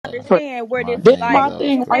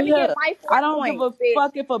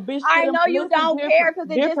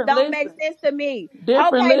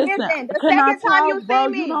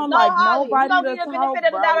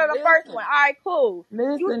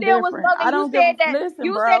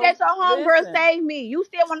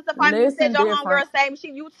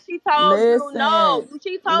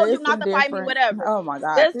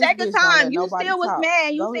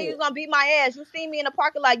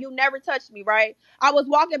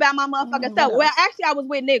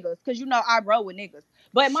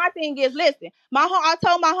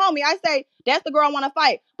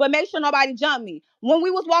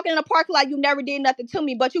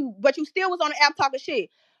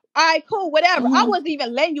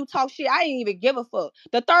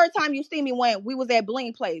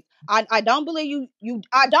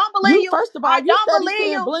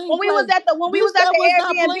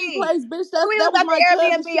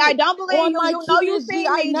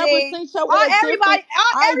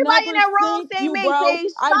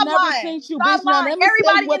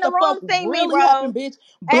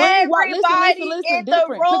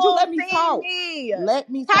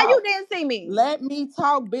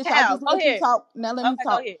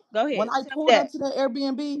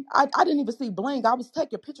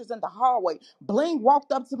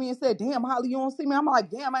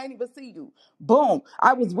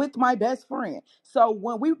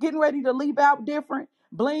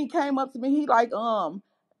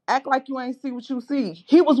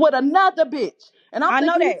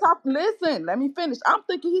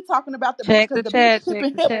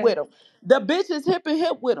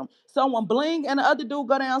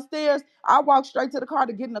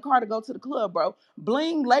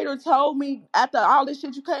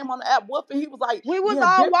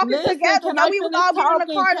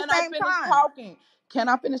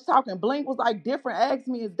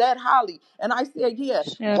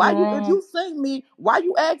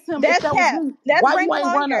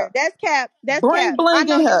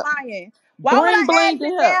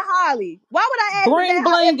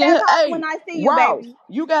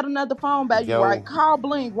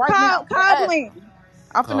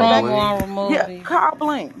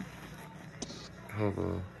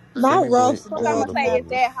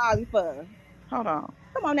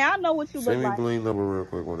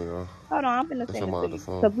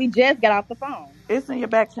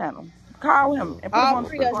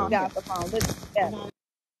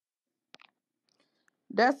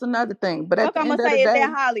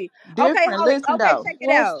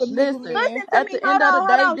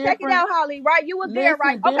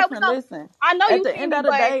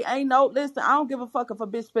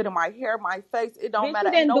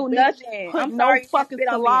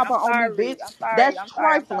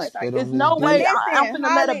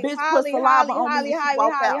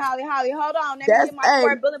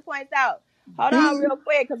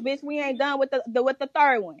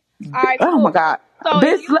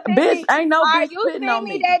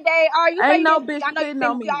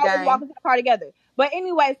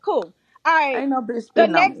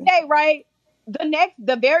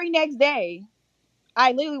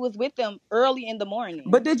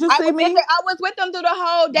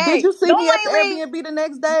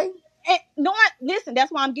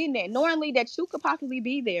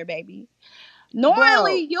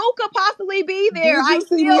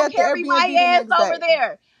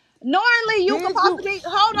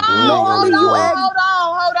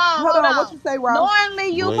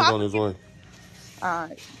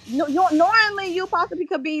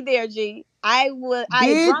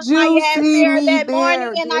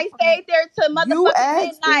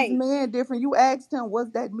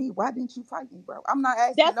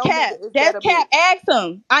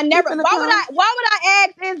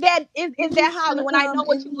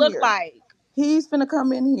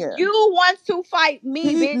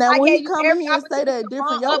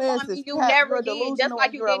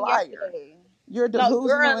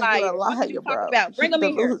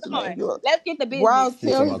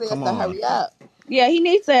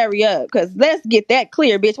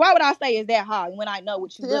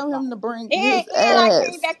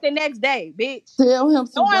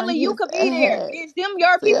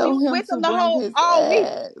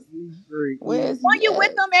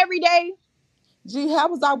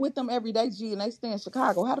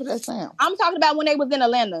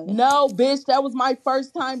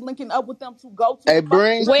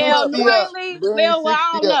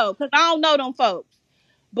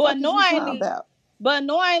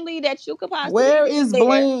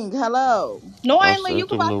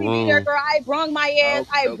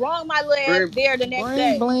the next Bring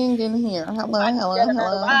day. bling in here. If I Hello, can hello, get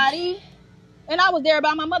another hello. body. And I was there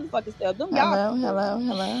by my motherfucking self. Them y'all Hello, people. hello,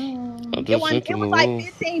 I hello. It just wasn't. sent It him the was like room.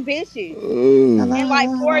 15 bitches Oh, and Hello,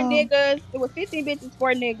 like four hello, niggas. It was 15 bitches,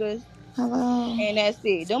 four niggas, hello, and that's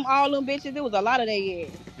it. Them all them bitches. It was a lot of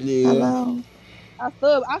they ass. yeah.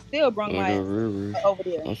 hello, I still brung I my got ass Riri. over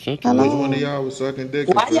there. I sent him the Which hello. one of room. y'all was sucking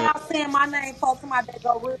dick in Why fact? y'all saying my name folks to my back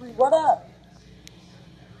go Riri? What up?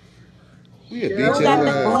 We'll You beat don't Girl, gotta your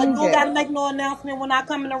where's make ass. you Bling don't at? gotta make no announcement when I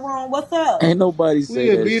come in the room. What's up? Ain't nobody say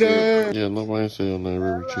We'll that beat shit. her ass. Yeah, nobody ain't say your name,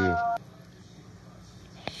 Riri. Chill.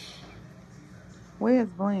 Where's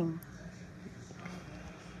Bling?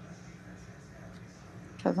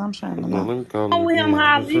 Cause I'm trying to Hold on, know. let me call him On with him, again. I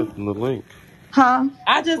just Holly. sent him the link. Huh?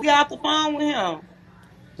 I just got off the phone with him.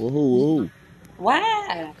 Woohoo,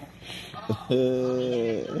 Why?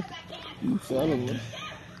 woohoo. You telling me?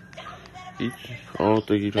 He, I don't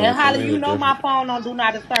think he trying to And come Holly, in you here, know my definitely. phone don't do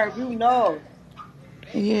not disturb. You know.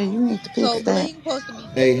 Yeah, you need to So fix that. Bling supposed to be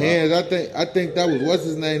Hey, dead. Huh? hands. I think that was what's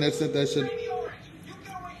his name that sent that shit.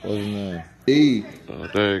 What's his name? Steve.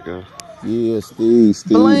 There you go. Yeah, Steve,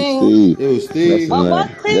 Steve, Bling. Steve. It was That's his Steve. But name.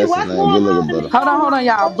 what's T? That's his What's name. going Good looking on in brother. this room, Hold on, Holly?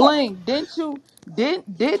 y'all. What's up? Bling. Didn't you did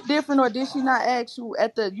different or did she not ask you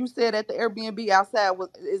at the you said at the Airbnb outside was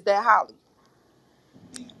is that Holly?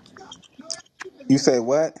 You say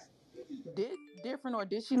what? Did different or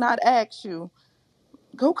did she not ask you?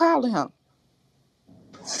 Go call him.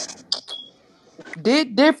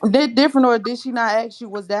 Did different or did she not ask you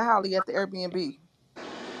was that Holly at the Airbnb?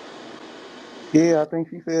 Yeah, I think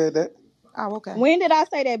she said that. Oh, okay. When did I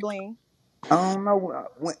say that, Bling? I don't know.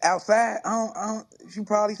 Went outside. She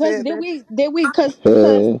probably Cause said that.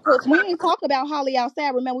 cause we didn't talk about Holly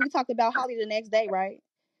outside. Remember we talked about Holly the next day, right?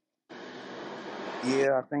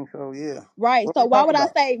 Yeah, I think so. Yeah. Right. What So we why talk would I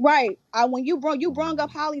about? say right? When you brung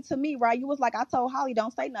up Holly to me, right? You was like, I told Holly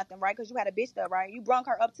don't say nothing, right? Because you had a bitch there, right? You brung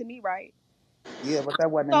her up to me, right? Yeah, but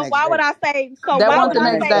that wasn't the So next why would day. I say? So That That why wasn't would the wasn't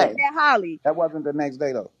the I next next say day. is day. that Holly? That wasn't the next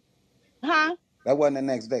day though. Huh? That wasn't the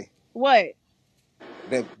next day What?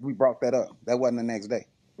 that we brought that up. That wasn't the next day.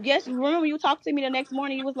 Yes, you remember you talked to me the next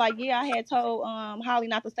morning. You was like, yeah, I had told Holly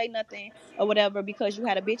not to say nothing or whatever because you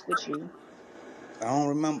had a bitch with you. I don't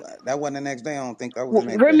remember. That wasn't the next day. I don't think that was the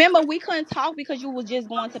next day. Remember, we couldn't talk because you was just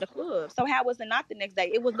going to the club. So how was it not the next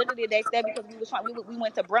day? It was literally the next day because we was trying. We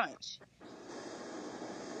went to brunch.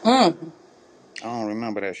 Mm. I don't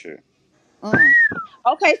remember that shit. Mm.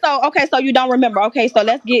 Okay, so you don't remember. Okay, so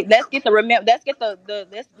let's get the remember.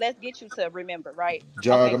 Let's get you to remember, right?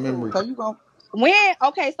 Jog Okay, a memory. cool. So you gon' When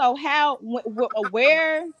okay, so how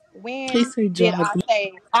where He when said did jog. I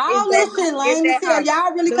say All this shit is lame as that hell. Holly?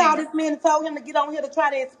 Y'all really called Bling this man and told him to get on here to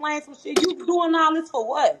try to explain some shit. You doing all this for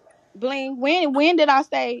what? Bling. When did I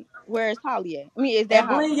say where is Holly at? I mean, is that And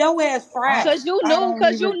blame Holly? your ass I fried. I don't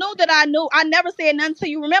Cause you even knew that I knew. I never said nothing to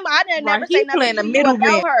you. Remember, I didn't Right. never say He nothing playing the to you middleman.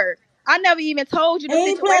 about her. I never even told you He the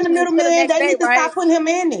ain't playing the situation until the middleman. next They day, need to right? stop putting him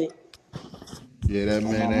in it. Yeah, that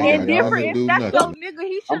On my man ain't mama, And got y'all nothing to different. niggas. If do that's your nothing. nigga,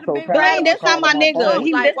 he I'm should have so been tired of Bling, y'all told this not you. calling my my nigga. phone.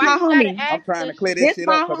 Like, This why my you gotta homie. I'm ask trying to us? clear this This shit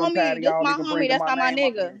up my because I'm tired homie. of This y'all my even homie. bringing That's my not my name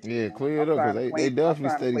up nigga. here. Yeah, clear I'm it up, because trying to they clean. I'm definitely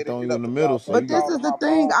trying to steady clear this throwing shit you up in the because middle, y'all so steady but you this got. is calling the my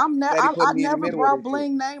thing. phone, steady I've putting me in the never middle of brought this shit.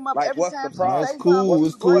 Bling name up. Like, Every what's the time she No, it's say problem? something, cool. What's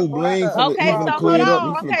she It's bring cool. it what's back Bling up. finna, he Okay, finna so clear hold it up.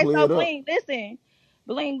 He on. finna Okay, clear so it up.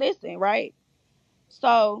 Bling, listen, right?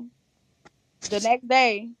 So the next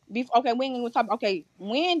day, before, okay, we ain't even talk. Okay,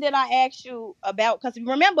 when did I ask you about? Because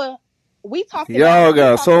remember, Y'all we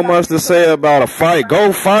got talked so about much this to because say about a fight.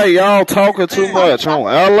 Go fight. Y'all talking too man? Hold on, much y'all on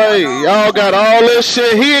talking too LA. much. Y'all got all this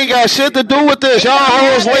shit. He ain't got shit to do with this. It Y'all don't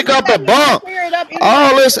hoes matter. link He up said and he gonna bump. clear it up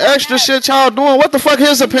All anyways. this It don't extra matter. shit y'all doing. What the fuck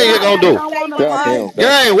his It opinion don't Y'all gonna matter. just do? He don't said he want to gonna clear fight. it Goddamn, up.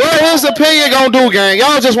 fat. Gang, what his Look, opinion look. gonna do, gang?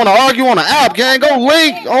 Y'all just wanna argue on the app, gang. Go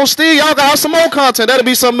link on Steve. Y'all got some more content. That'll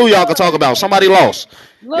be something new y'all can Look, talk about. Somebody lost.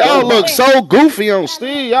 Y'all look, Who? look Bling. so goofy on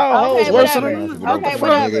Steve. Y'all hoes Okay, Yeah, worse she than whatever. not a, finna what make the a Okay,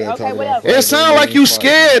 fake fuck? whatever. nigga that Okay, talk about whatever. It fight. They sound nigga like ain't you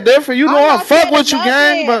fight, scared, gang. different. You know I'm I not fuck scared of with you,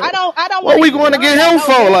 gang, nothing. but I don't what want we to get going to jumped get by him no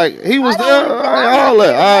for? bitch. Like he I was don't there, want to all get. right, I'm not all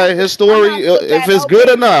that. scared of All right, nothing. his I'm story. not jumped If by it's no good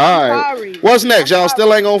or bitch. not, I'm all right. sorry. What's next? I'm Y'all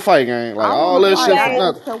still sorry. ain't gonna fight, gang. Like I want all to this fight. shit I for Anyways,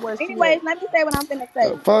 asked nothing. her where she anyways, at. let me say what I'm finna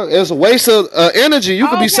The say. fuck, it's a waste of energy. You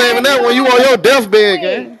could be saving Okay, you that when don't you have on to your listen to deathbed, it.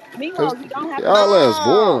 gang. Cause Mimo, you don't have to y'all listen to ass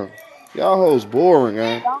it. No. boring. Y'all hoes boring,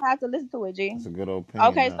 gang. You don't have to listen to it, G. That's a good opinion,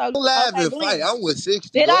 Okay, now. so Go live okay, and fight. Bling. I'm with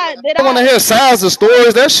 60. Did Go I? live. Did I want to I? hear sides of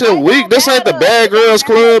stories. That shit I weak. don't This ain't the matter. Bad It don't Girls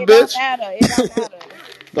matter. Club, It don't bitch. matter. It don't matter.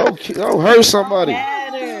 Go hurt It don't somebody.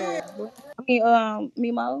 matter. I mean,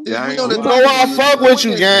 Mimo. If Yeah, I we ain't on gonna the You lie. know topic, I let's fuck do it. with What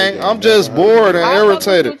you, is it? gang. Nigga I'm ain't never just hurt bored and nobody. I fuck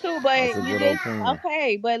with irritated. you too, but That's a you good just opinion.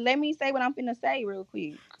 okay. But let me say what I'm finna say real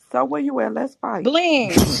quick. So where you at? Let's fight.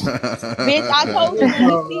 Bling, bitch. I told you when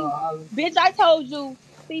we see, bitch. I told you.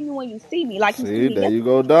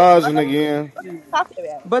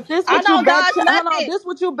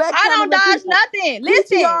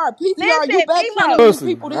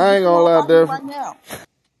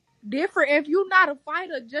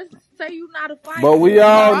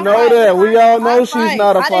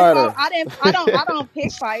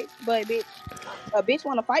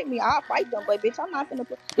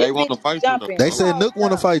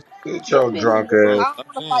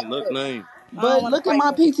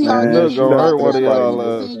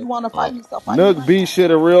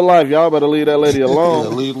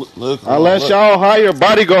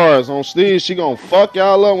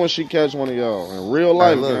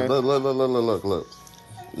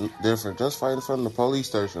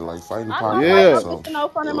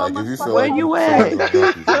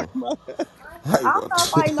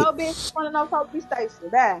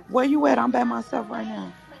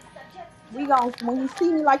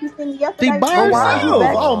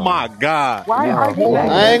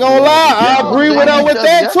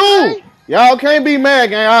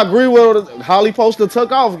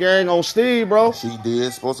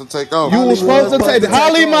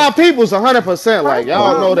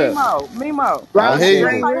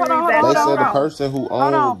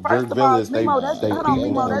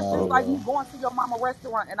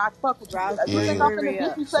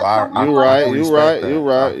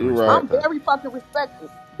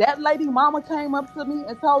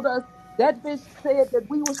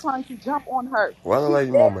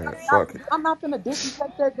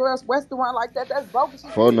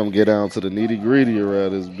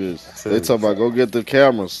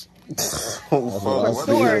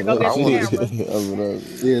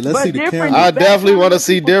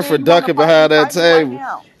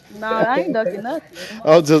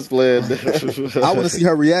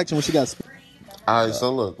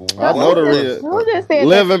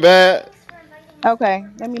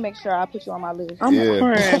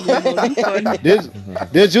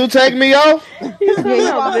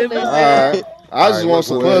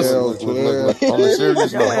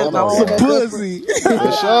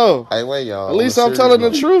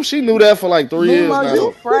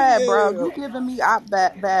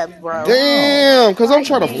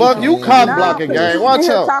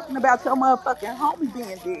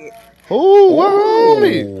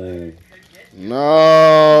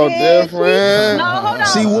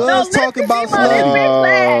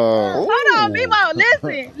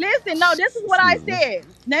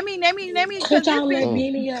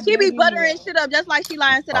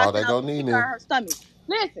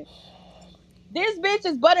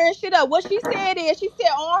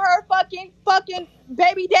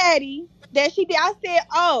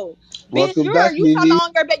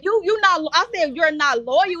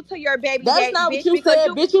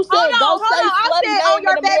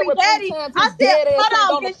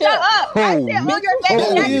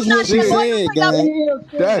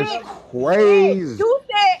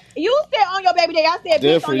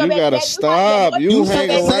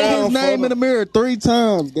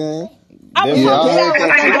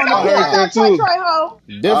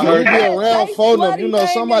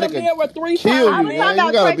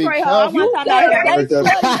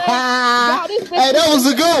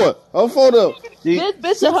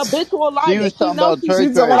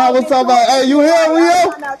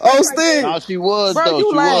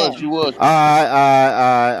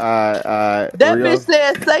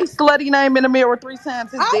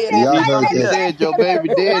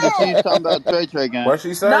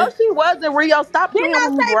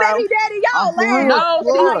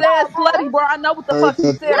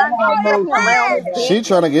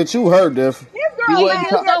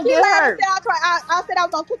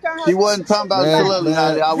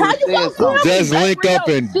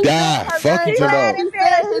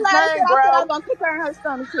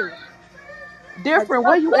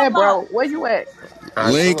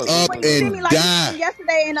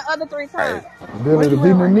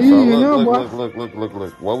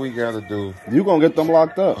 we gotta do? You gonna get them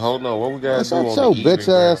locked up. Hold on, what we Man, gotta do shut on the your bitch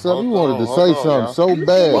even ground? ass up. You wanted to Hold say on, something y'all. so You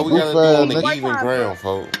seen What bad, me we goof gotta you do seen on ass me the nigga. 4 even times, ground, bro.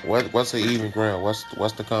 folks? What's the even ground? What's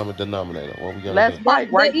the common denominator? What we gotta Let's do? The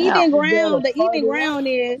fight the right now. even You better ground, the fight even it out. ground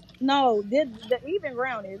is no, the even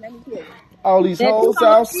ground is, let me tell you. All these That you hoes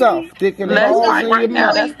gonna out see south, me, sticking that Let's you balls gonna fight in see your right me the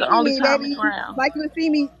now. way mouth. That's you the see only me, common baby. ground. Like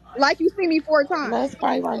you see me 4 times. Let's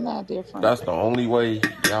fight right now, different. That's the only way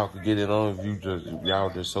y'all could get it on if y'all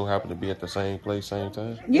just so happen to be at the same place, same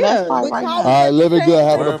time. Let's Yeah, fight but right y'all now. is All right, at the living good same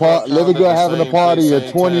having a Worry place. part. about y'all Living at good the having a same place, party in same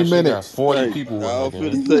 20 time. She got minutes. 40 Hey, people I with her, was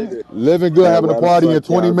finna gang. say that. Living good Man, having a why the party in fuck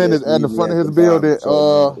 20 y'all minutes just at the leave me front of at the his bottom building. so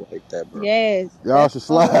long like that, bro? Yes, Y'all that's should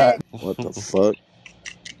all slide. that. What the fuck?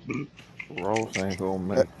 Ross ain't gonna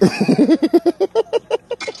make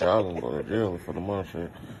Y'all gonna go to jail for the month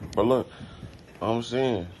shit. But look, I'm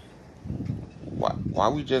saying, why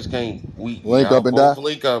we just can't Link y'all up and both die.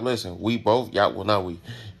 link up. Listen, we both y'all well not we.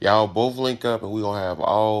 Y'all both link up and we gonna have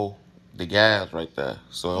all the guys right there.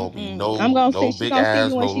 So it don't be I'm gonna no see. She big gonna see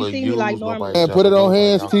me ass, when no she little see me like U's, nobody normally. Man, put it jumping on nobody.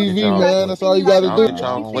 hands Y'all can get TV, y'all She man. gonna clean. That's see all me you like gotta Y'all do. get normally.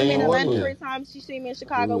 y'all She see me in clean one Atlanta then. 3 times. She see me in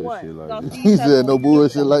Chicago bullshit once. We like gonna this. see He each other said when no we get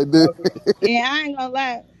bullshit there. like this. And I ain't gonna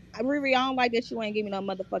lie, Riri, I don't like that you ain't give me no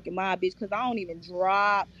motherfucking mob, bitch, because I don't even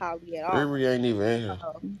drop Holly at all. Riri ain't even in here.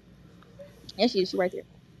 And she right there.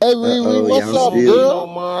 Hey, Riri, Uh-oh, what's y'all You up, don't still need no girl?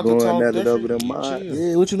 mod to going talk at it over different. the You mod? chill.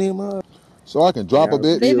 Yeah, what you need, man? So I can drop a Y'all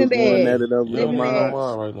bitch. still Living going at bed. it over You the don't Living need no mod? bed.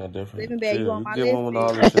 mod right now, different. Living bed. You Chill. on You my get one when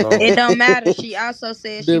list, all this shit It over. don't matter. She also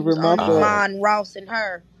said she was Different, my only fault. Alright. modding Ross and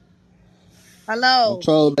her. I'm Hello.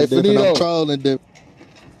 trolling Hey, different. I'm Finito. trolling different.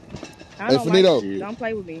 I Hey, don't like Finito. you. Shit. Don't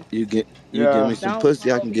play with me. You give Yeah. me some Don't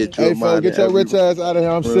pussy, I troll can me. get you a Hey, fo, mod in get your every rich ass out of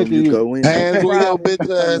here. I'm sick room of you you. go in. No Hands where your problem. bitch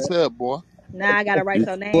ass at, boy. Now I gotta write You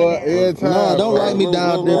your name Boy, down. every Look, time, Don't write fo. me look,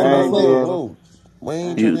 down, look, different. look, I'm Thank look, good. you. look. We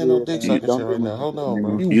ain't you trying to hear no dick you sucking shit right now. Hold on,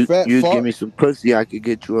 bro. You fat you give fuck. me some pussy, I could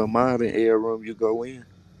get you a mod in every room you go in.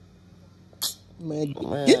 Man,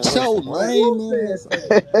 Man, get your listen, what? lame ass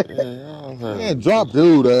on. Yeah, y'all heard Man, me. drop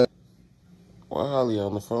dude ass. Why Holly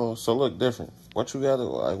on the phone? So look different. What you gotta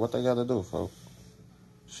like? What they gotta do, folks?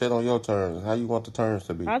 Shit on your terms. How you want the terms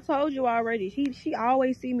to be? I told you already. She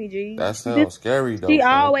always see me, G. That sounds scary though, She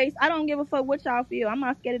folks. always. I don't give a fuck what y'all feel. I'm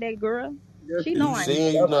not scared of that girl. She know You I ain't saying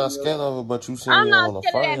scared you of her. not scared of her, but you saying I'm you don't not want to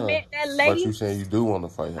scared of fight her. that But lady. you saying you do want to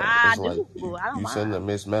fight her. I It's like do. I don't you sending mind. a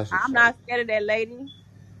mixed message, I'm folks. not scared of that lady.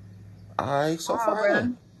 All right, so Oh, fight her.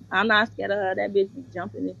 bro. I'm not scared of her. That bitch be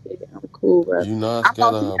jumping and shit. I'm cool, bro. You not I'm scared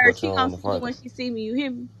gonna of see her, her. but you She don't gonna want to see me fight her. when she see me. You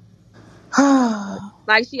hear me?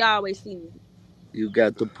 Like she always see me. You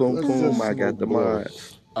got the pum Let's pum, just I got smoke the blood. mod.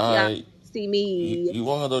 She All always right, see me. you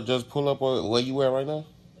want her to just pull up where you at right now?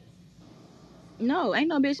 No, ain't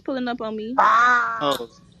no bitch pulling up on me. Oh,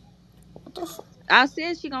 What the fuck? I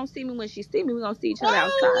said she gonna see me when she see me. We gonna see each other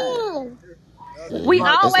outside. Yeah, We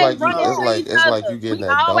you. It's always like run you. It's into like each it's like other. you getting We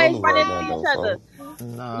that always Donald run right into now, each though, other. folks.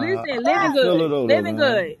 Nah, Listen, I living feel good, it though, living gang.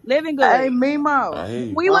 good, living Hey, good. Memo. I hear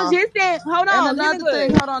you. We was Huh? just in. Hold And on, living another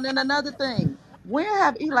thing, good, hold on, and another thing. When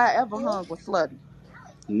have Eli ever hung with Slutty?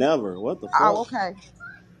 never. What the fuck? Oh, okay.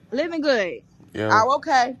 living good. Yo, Oh,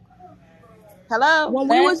 okay. Hello? When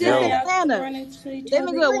we was Last just time in yo. y'all kept Atlanta, running to each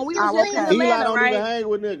living other. good. When we was Oh, just in okay. Eli Atlanta, don't even right? hang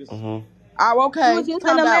with niggas. Mhm. Oh, We was okay. just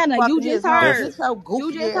in Talking about Atlanta. You fucking just his home. heard. Get Different. your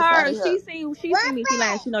You goofy just ass out of heard. here. She seen me. She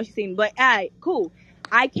lying. She know she seen me. But alright, cool.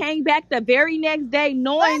 I came back the very next day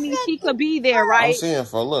knowing me she could be there, I'm right? saying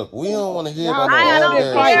for look, we don't want to hear Y'all about no still I out old there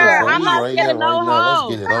don't ass fighting. shit. care. For I'm we not right scared here, of right no now. Let's hoe.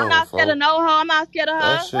 get it I'm on, not scared of folks. no hoe. I'm not scared of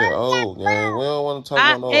That her. shit old, gang. We don't want to talk I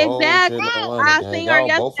about no old shit in exactly. Atlanta, I gang. seen her Y'all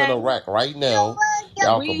both in a yesterday. rack right now.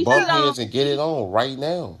 Y'all can We she bump gon' heads and get it on right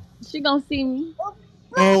now. she gonna see me.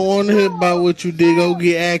 I don't want to hear about what you did. Go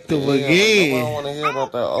get active Yeah, like nobody again. want to hear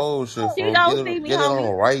about that old shit, She folks. gonna see me, Get it homie.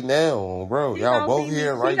 on right now, bro. She Y'all gonna both see me.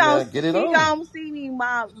 here right now. Get it She on. gonna see me,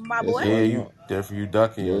 my That's boy. why Yeah, you you don't. different. You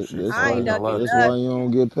ducking your shit, That's I folks. I why ain't ain't gonna you. lie ducking to That's you. why you nothing.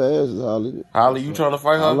 don't get past it, Holly. Holly, That's you why. trying to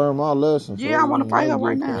fight I her? learned my lesson, Yeah, for I you want to don't fight never her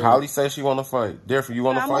right get now. past Holly it. says she want to fight. Different. You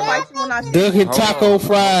want Yeah, to I'm gonna fight her? fight you when I see Duck you. and Hold Taco on.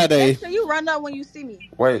 Make Friday. sure you run up when you see me.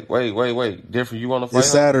 Wait. Different. You want to It's fight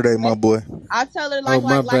her? Saturday, my boy. I tell her Oh,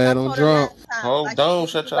 my like I bad. I'm told her drunk. last time, like Hold I on.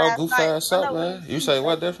 told you Shut y'all last goof night. ass Run up, up when you man. You see me, say bro.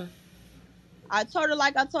 what different? I told her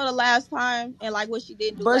like I told her last time, and like what she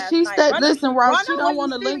didn't do But last she night. said, listen, Run Ross, she up don't when you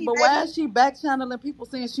want to see link, me, but why baby. is she back channeling people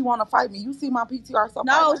saying she want to fight me? You see my PTR, so fight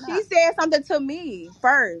No, right she now. said something to me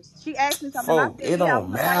first. She asked me something. I Folk, said, it yeah, I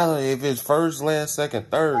don't want to fight matter you. if it's first, last,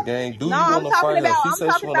 second, third, gang. Do No, you want to fight her? She I'm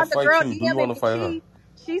says she talking want to about the fight girl you. Do you DMing want to me. fight her?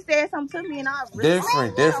 She said something to me, and I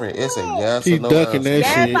responded. So Different. It's a yes She or no ducking answer, that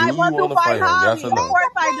yes, gang. shit. I Do you want to want to fight fight her? Yes or Holly. Of no?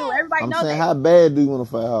 course I do. Everybody I'm know saying, that. how bad do you want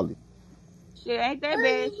to fight Holly? Shit ain't that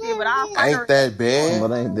bad shit, but I'll fight her Ain't ass that for sure. bad?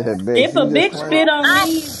 But ain't that bad. If a She just bitch claimed. spit on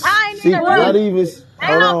me, I ain't She even what? not nothing. even.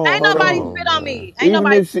 Hold on, Ain't hold Come nobody on. spit on, on man. me. Ain't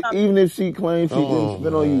nobody spit on me. Even if she claims she Come didn't on,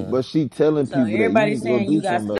 spit on you, man. but she telling So people that you everybody need to go saying do you got something.